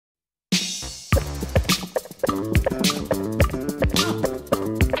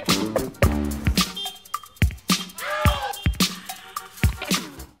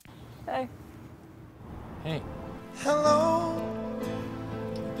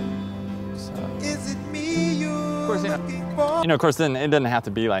course, of course, then it doesn't have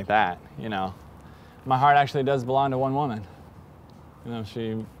to be like that, you know. My heart actually does belong to one woman. You know,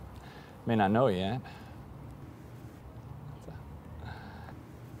 she may not know it yet.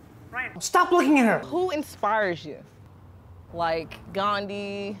 Stop looking at her. Who inspires you? Like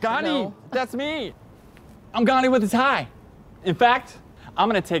Gandhi? Gandhi, You know? that's me. I'm Gandhi with a tie. In fact, I'm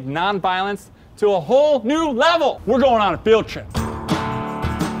gonna take nonviolence to a whole new level. We're going on a field trip.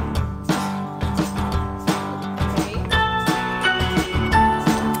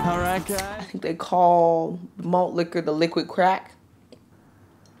 All right, guys. I think they call malt liquor the liquid crack.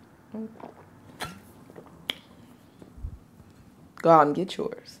 Go out and get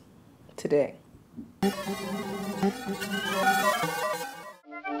yours today.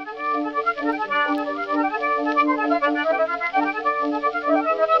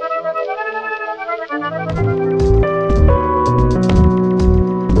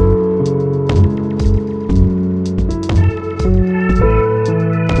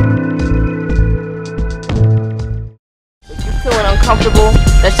 Uncomfortable,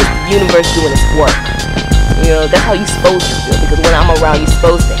 that's just the universe doing its work. You know, that's how you're supposed to feel, because when I'm around, you're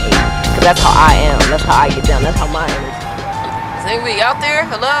supposed to hate. Because that's how I am, that's how I get down, that's how my energy is. Is anybody out there?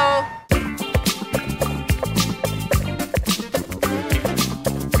 Hello?